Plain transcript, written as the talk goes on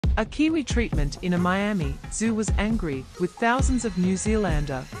A kiwi treatment in a Miami zoo was angry with thousands of New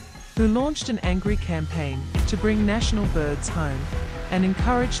Zealander who launched an angry campaign to bring national birds home and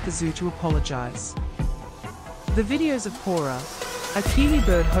encouraged the zoo to apologize. The videos of pāora, a kiwi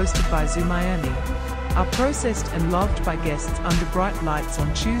bird hosted by Zoo Miami, are processed and loved by guests under bright lights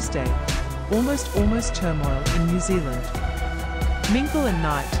on Tuesday, almost turmoil in New Zealand. Minkle and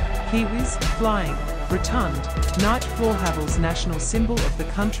night, kiwis, flying, rotund, night floor Havel's national symbol of the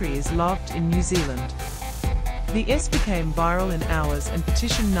country is loved in New Zealand. The S became viral in hours and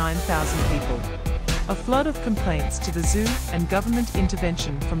petitioned 9,000 people. A flood of complaints to the zoo and government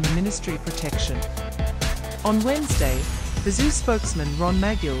intervention from the Ministry of Protection. On Wednesday, the zoo spokesman Ron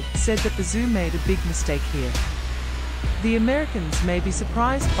Magill said that the zoo made a big mistake here. The Americans may be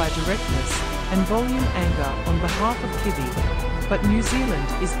surprised by directness and volume anger on behalf of kiwi, but New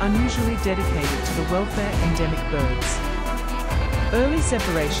Zealand is unusually dedicated to the welfare endemic birds. Early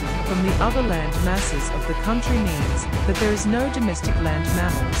separation from the other land masses of the country means that there is no domestic land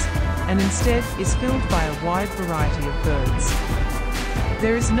mammals, and instead is filled by a wide variety of birds.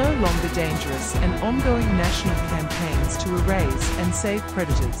 There is no longer dangerous and ongoing national campaigns to erase and save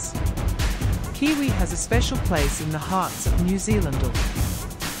predators. Kiwi has a special place in the hearts of New Zealanders.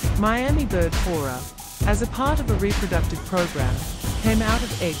 Miami bird pāora, as a part of a reproductive program, came out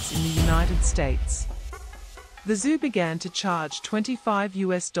of eggs in the United States. The zoo began to charge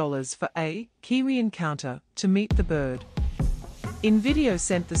 $25 for a kiwi encounter to meet the bird. In video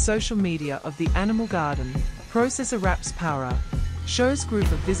sent the social media of the animal garden, processor wraps pāora, shows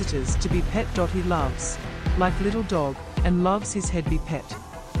group of visitors to be pet. He loves, like little dog, and loves his head be pet.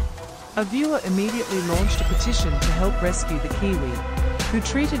 A viewer immediately launched a petition to help rescue the kiwi, who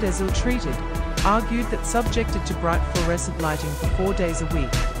treated as ill-treated, argued that subjected to bright fluorescent lighting for 4 days a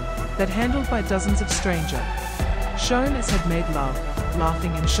week, that handled by dozens of strangers, shown as had made love,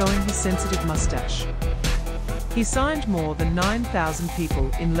 laughing and showing his sensitive mustache. He signed more than 9,000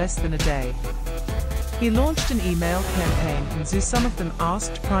 people in less than a day. He launched an email campaign in zoo. Some of them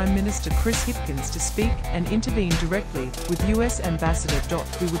asked Prime Minister Chris Hipkins to speak and intervene directly with US Ambassador.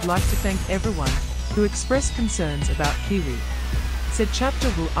 We would like to thank everyone who expressed concerns about kiwi, said chapter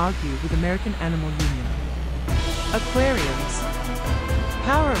will argue with American Animal Union. Aquariums.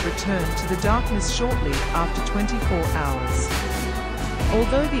 Pāora returned to the darkness shortly after 24 hours.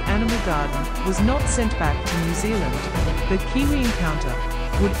 Although the animal garden was not sent back to New Zealand, the kiwi encounter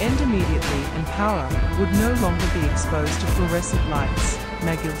would end immediately and pāora would no longer be exposed to fluorescent lights,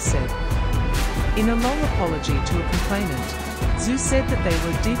 Magill said. In a long apology to a complainant, Zoo said that they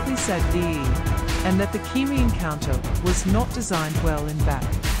were deeply sad and that the kiwi encounter was not designed well in back.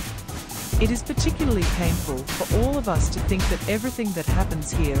 It is particularly painful for all of us to think that everything that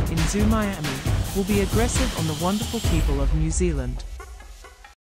happens here in Zoo Miami will be aggressive on the wonderful people of New Zealand.